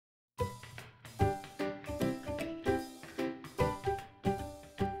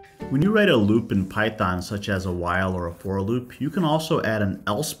When you write a loop in Python, such as a while or a for loop, you can also add an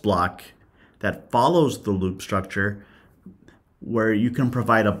else block that follows the loop structure, where you can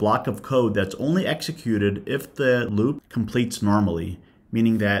provide a block of code that's only executed if the loop completes normally,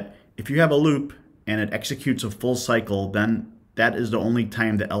 meaning that if you have a loop and it executes a full cycle, then that is the only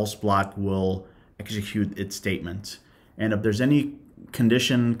time the else block will execute its statement. And if there's any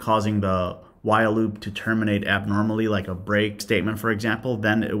condition causing the while loop to terminate abnormally, like a break statement, for example,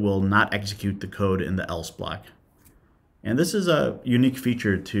 then it will not execute the code in the else block. And this is a unique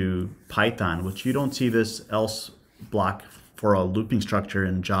feature to Python, which you don't see this else block for a looping structure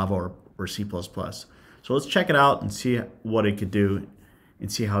in Java or C++. So let's check it out and see what it could do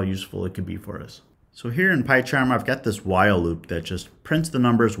and see how useful it could be for us. So here in PyCharm, I've got this while loop that just prints the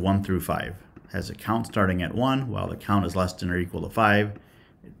numbers 1 through 5. It has a count starting at 1 while the count is less than or equal to 5.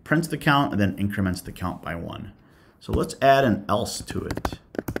 It prints the count and then increments the count by 1. So let's add an else to it.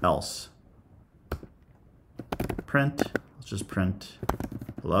 Else. Print. Let's just print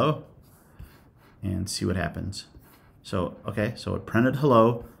hello and see what happens. So, okay, so it printed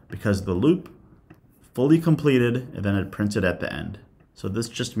hello because the loop fully completed, and then it prints it at the end. So this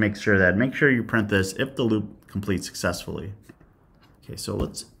just makes sure you print this if the loop completes successfully. Okay, so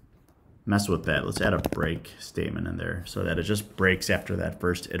let's mess with that. Let's add a break statement in there so that it just breaks after that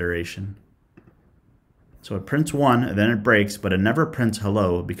first iteration. So it prints 1 and then it breaks, but it never prints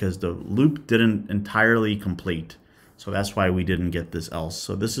hello because the loop didn't entirely complete. So that's why we didn't get this else.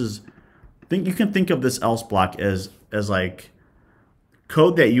 So this is, you can think of this else block as like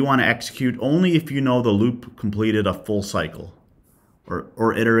code that you want to execute only if you know the loop completed a full cycle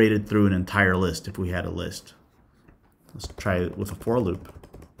or iterated through an entire list if we had a list. Let's try it with a for loop.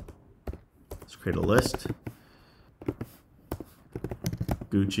 Let's create a list.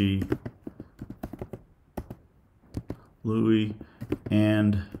 Gucci, Louis,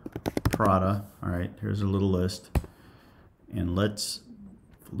 and Prada. All right, here's a little list. And let's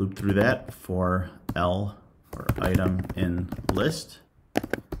loop through that for L or item in list.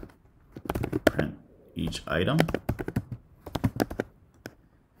 Print each item.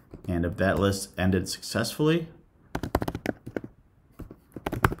 And if that list ended successfully,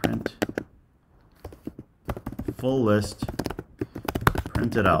 print full list,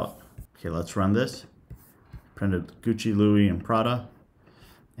 print it out. Okay, let's run this. Printed Gucci, Louis, and Prada.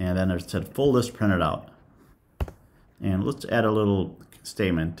 And then it said full list printed out. And let's add a little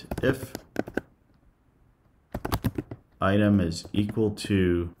statement. If item is equal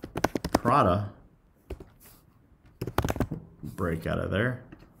to Prada, break out of there.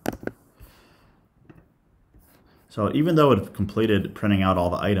 So even though it completed printing out all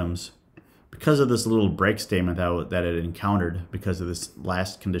the items, because of this little break statement that it encountered, because of this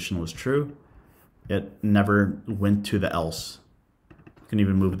last condition was true, it never went to the else. You can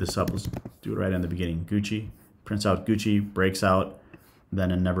even move this up. Let's do it right in the beginning. Gucci, prints out Gucci, breaks out, then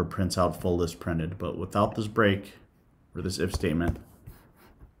it never prints out full list printed. But without this break, or this if statement,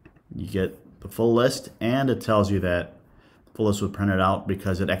 you get the full list, and it tells you that the full list was printed out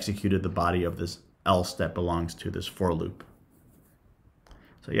because it executed the body of this else that belongs to this for loop.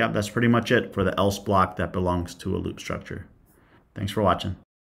 So yeah, that's pretty much it for the else block that belongs to a loop structure. Thanks for watching.